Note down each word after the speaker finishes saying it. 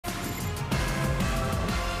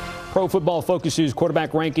Pro Football Focus's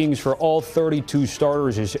quarterback rankings for all 32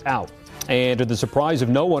 starters is out. And to the surprise of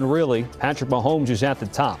no one really, Patrick Mahomes is at the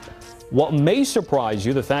top. What may surprise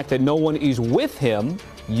you, the fact that no one is with him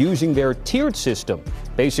using their tiered system.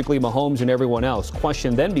 Basically, Mahomes and everyone else.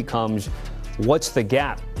 Question then becomes, what's the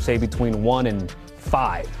gap, say, between 1 and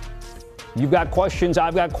 5? You've got questions,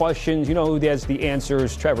 I've got questions. You know who has the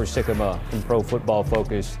answers. Trevor Sikkema from Pro Football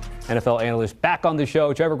Focus, NFL analyst, back on the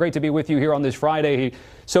show. Trevor, great to be with you here on this Friday.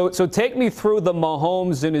 So take me through the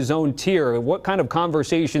Mahomes in his own tier. What kind of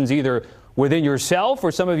conversations, either within yourself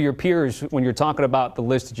or some of your peers, when you're talking about the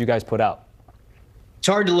list that you guys put out? It's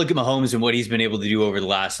hard to look at Mahomes and what he's been able to do over the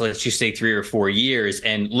last, let's just say, 3 or 4 years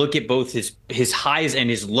and look at both his highs and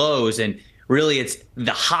his lows. And really, it's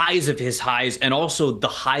the highs of his highs and also the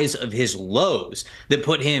highs of his lows that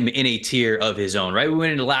put him in a tier of his own, right? We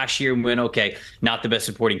went into last year and we went, okay, not the best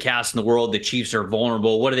supporting cast in the world. The Chiefs are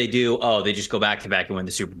vulnerable. What do? Oh, they just go back to back and win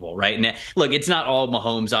the Super Bowl, right? And look, it's not all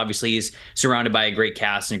Mahomes. Obviously, he's surrounded by a great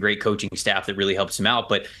cast and a great coaching staff that really helps him out.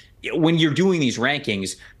 But when you're doing these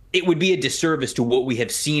rankings, it would be a disservice to what we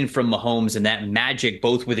have seen from Mahomes and that magic,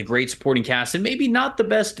 both with a great supporting cast and maybe not the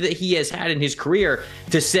best that he has had in his career,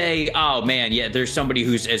 to say, oh, man, yeah, there's somebody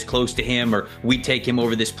who's as close to him or we take him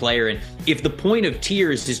over this player. And if the point of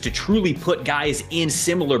tiers is to truly put guys in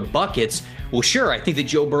similar buckets, well, sure, I think that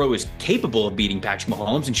Joe Burrow is capable of beating Patrick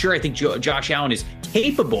Mahomes. And sure, I think Josh Allen is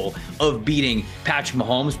capable of beating Patrick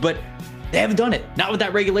Mahomes. But they haven't done it, not with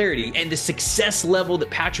that regularity. And the success level that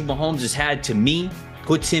Patrick Mahomes has had, to me,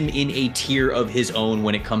 puts him in a tier of his own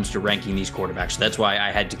when it comes to ranking these quarterbacks. So that's why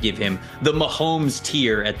I had to give him the Mahomes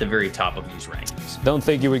tier at the very top of these rankings. Don't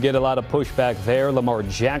think you would get a lot of pushback there. Lamar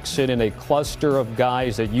Jackson in a cluster of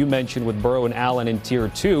guys that you mentioned with Burrow and Allen in tier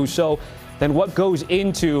 2. So then what goes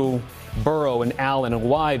into Burrow and Allen, and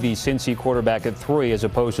why the Cincy quarterback at 3 as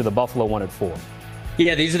opposed to the Buffalo one at 4?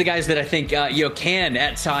 Yeah, these are the guys that I think can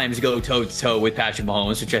at times go toe-to-toe with Patrick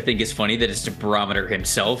Mahomes, which I think is funny that it's the barometer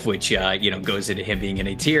himself, which goes into him being in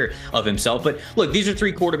a tier of himself. But look, these are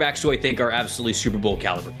 3 quarterbacks who I think are absolutely Super Bowl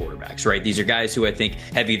caliber quarterbacks, right? These are guys who I think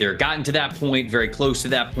have either gotten to that point, very close to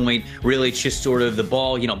that point. Really, it's just sort of the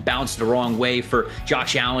ball, bounced the wrong way for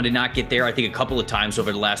Josh Allen to not get there. I think a couple of times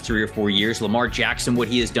over the last 3 or 4 years. Lamar Jackson, what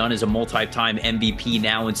he has done is a multi-time MVP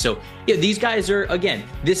now. And so, these guys are, again,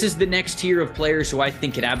 this is the next tier of players who I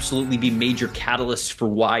think can absolutely be major catalysts for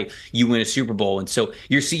why you win a Super Bowl. And so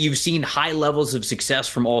you've seen high levels of success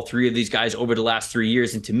from all 3 of these guys over the last 3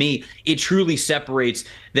 years. And to me, it truly separates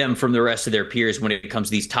them from the rest of their peers when it comes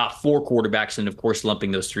to these top 4 quarterbacks, and of course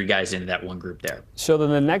lumping those 3 guys into that one group there. So then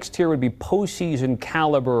the next tier would be postseason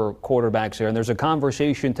caliber quarterbacks there. And there's a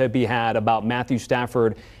conversation to be had about Matthew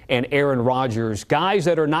Stafford and Aaron Rodgers, guys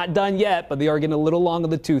that are not done yet, but they are getting a little long in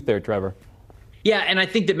the tooth there, Trevor. Yeah, and I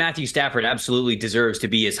think that Matthew Stafford absolutely deserves to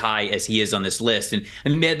be as high as he is on this list. And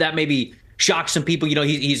that maybe shocks some people.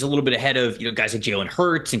 He's a little bit ahead of, guys like Jalen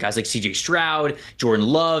Hurts and guys like C.J. Stroud, Jordan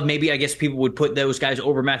Love. Maybe, I guess, people would put those guys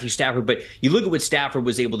over Matthew Stafford. But you look at what Stafford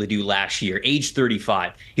was able to do last year, age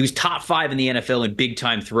 35. He was top 5 in the NFL in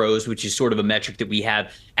big-time throws, which is sort of a metric that we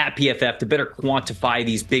have at PFF to better quantify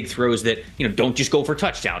these big throws that, don't just go for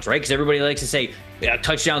touchdowns, right? Because everybody likes to say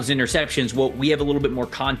touchdowns and interceptions. Well, we have a little bit more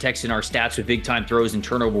context in our stats with big-time throws and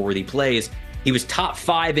turnover-worthy plays. He was top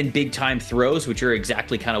 5 in big-time throws, which are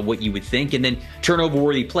exactly kind of what you would think. And then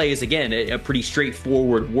turnover-worthy plays, again, a pretty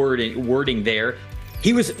straightforward wording there.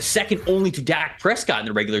 He was second only to Dak Prescott in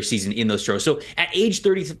the regular season in those throws. So at age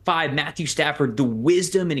 35, Matthew Stafford, the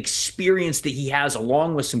wisdom and experience that he has,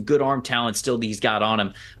 along with some good arm talent still that he's got on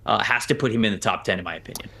him, has to put him in the top 10, in my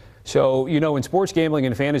opinion. So, in sports gambling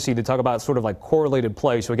and fantasy, they talk about sort of like correlated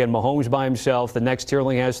play. So, again, Mahomes by himself. The next tier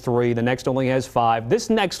only has 3. The next only has 5.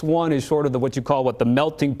 This next one is sort of what you call the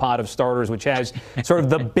melting pot of starters, which has sort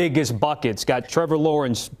of the biggest buckets. Got Trevor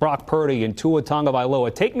Lawrence, Brock Purdy, and Tua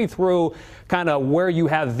Tagovailoa. Take me through kind of where you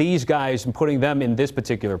have these guys and putting them in this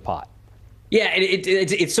particular pot. Yeah,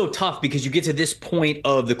 it's so tough because you get to this point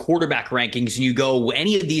of the quarterback rankings and you go,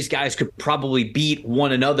 any of these guys could probably beat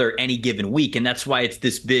one another any given week. And that's why it's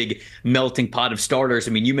this big melting pot of starters.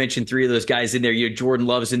 I mean, you mentioned 3 of those guys in there. Jordan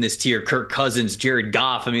Love's in this tier, Kirk Cousins, Jared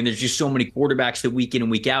Goff. I mean, there's just so many quarterbacks that week in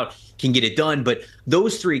and week out can get it done. But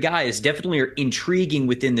those 3 guys definitely are intriguing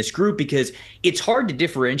within this group because it's hard to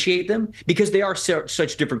differentiate them because they are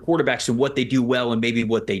such different quarterbacks and what they do well and maybe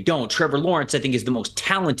what they don't. Trevor Lawrence, I think, is the most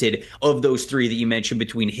talented of those 3 that you mentioned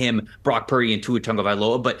between him, Brock Purdy, and Tua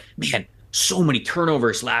Tagovailoa. But man, so many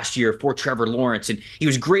turnovers last year for Trevor Lawrence, and he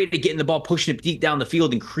was great at getting the ball, pushing it deep down the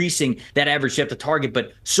field, increasing that average depth of target,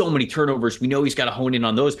 but so many turnovers. We know he's got to hone in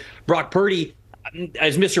on those. Brock Purdy,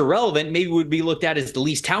 as Mr. Relevant, maybe would be looked at as the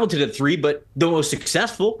least talented of three, but the most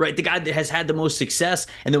successful, right? The guy that has had the most success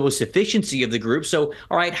and the most efficiency of the group. So,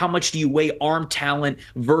 all right, how much do you weigh arm talent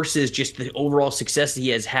versus just the overall success that he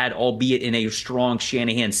has had, albeit in a strong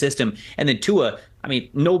Shanahan system? And then Tua, I mean,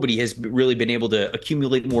 nobody has really been able to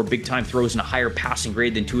accumulate more big-time throws and a higher passing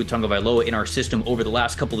grade than Tua Tagovailoa in our system over the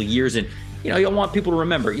last couple of years. And, you want people to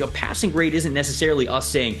remember, passing grade isn't necessarily us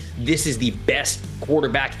saying this is the best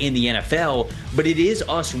quarterback in the NFL, but it is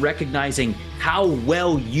us recognizing how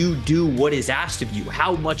well you do what is asked of you,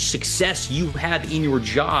 how much success you have in your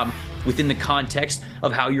job within the context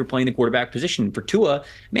of how you're playing the quarterback position. For Tua,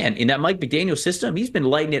 man, in that Mike McDaniel system, he's been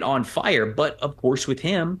lighting it on fire. But, of course, with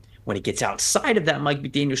him, when it gets outside of that Mike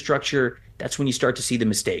McDaniel structure, that's when you start to see the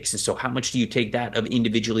mistakes. And so how much do you take that of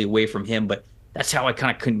individually away from him? But that's how I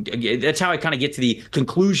kind of get to the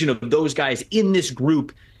conclusion of those guys in this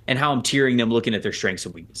group and how I'm tiering them, looking at their strengths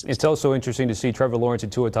and weaknesses. It's also interesting to see Trevor Lawrence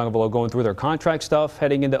and Tua Tagovailoa going through their contract stuff,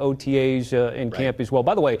 heading into OTAs in camp as well.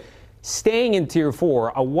 By the way, staying in Tier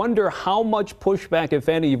 4, I wonder how much pushback, if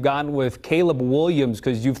any, you've gotten with Caleb Williams,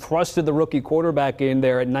 because you've thrusted the rookie quarterback in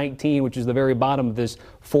there at 19, which is the very bottom of this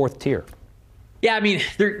fourth tier. Yeah, I mean,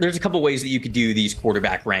 there's a couple ways that you could do these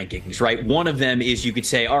quarterback rankings, right? One of them is you could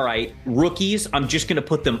say, all right, rookies, I'm just going to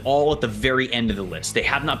put them all at the very end of the list. They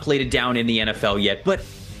have not played it down in the NFL yet, but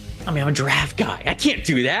I mean, I'm a draft guy. I can't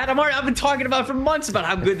do that. I've been talking about for months about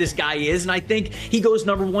how good this guy is, and I think he goes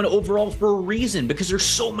number one overall for a reason, because there's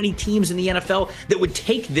so many teams in the NFL that would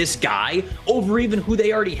take this guy over even who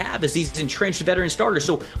they already have as these entrenched veteran starters.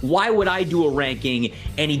 So why would I do a ranking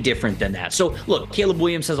any different than that? So look, Caleb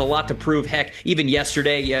Williams has a lot to prove. Heck, even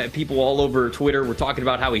yesterday, people all over Twitter were talking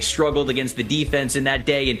about how he struggled against the defense in that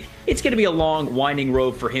day, and it's going to be a long, winding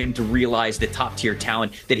road for him to realize the top-tier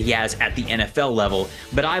talent that he has at the NFL level.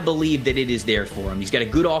 But I believe that it is there for him. He's got a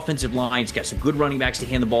good offensive line. He's got some good running backs to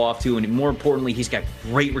hand the ball off to, and more importantly, he's got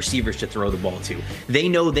great receivers to throw the ball to. They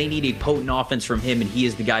know they need a potent offense from him, and he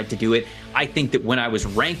is the guy to do it. I think that when I was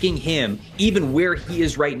ranking him, even where he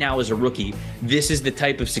is right now as a rookie, this is the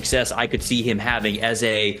type of success I could see him having as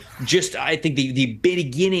I think the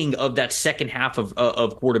beginning of that second half of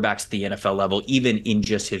quarterbacks at the NFL level, even in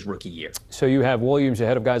just his rookie year. So you have Williams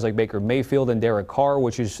ahead of guys like Baker Mayfield and Derek Carr,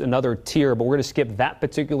 which is another tier, but we're going to skip that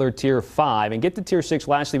particular tier 5 and get to tier 6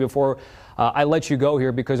 lastly before I let you go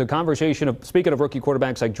here, because a conversation of, speaking of rookie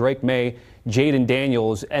quarterbacks like Drake May, Jaden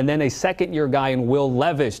Daniels, and then a second-year guy in Will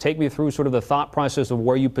Levis. Take me through sort of the thought process of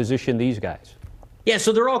where you position these guys. Yeah,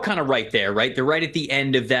 so they're all kind of right there, right? They're right at the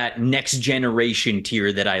end of that next generation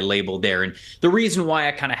tier that I labeled there. And the reason why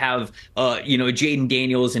I kind of have, Jaden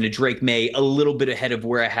Daniels and a Drake May a little bit ahead of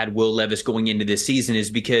where I had Will Levis going into this season is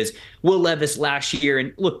because Will Levis last year,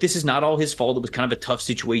 and look, this is not all his fault. It was kind of a tough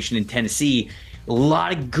situation in Tennessee. A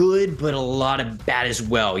lot of good, but a lot of bad as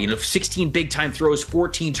well. 16 big-time throws,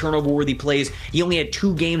 14 turnover-worthy plays. He only had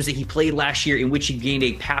 2 games that he played last year in which he gained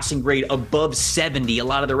a passing grade above 70. A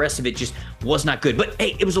lot of the rest of it just was not good. But,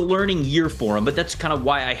 hey, it was a learning year for him. But that's kind of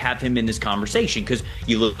why I have him in this conversation, because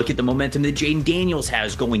you look at the momentum that Jaden Daniels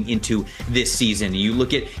has going into this season. You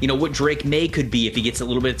look at, what Drake May could be if he gets a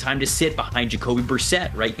little bit of time to sit behind Jacoby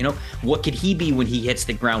Brissett, right? What could he be when he hits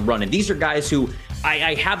the ground running? These are guys who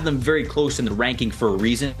I have them very close in the ranking for a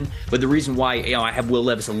reason, but the reason why I have Will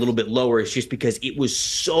Levis a little bit lower is just because it was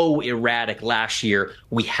so erratic last year.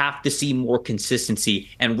 We have to see more consistency,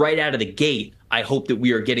 and right out of the gate, I hope that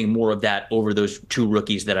we are getting more of that over those 2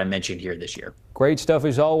 rookies that I mentioned here this year. Great stuff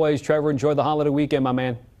as always, Trevor. Enjoy the holiday weekend, my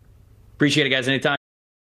man. Appreciate it, guys. Anytime.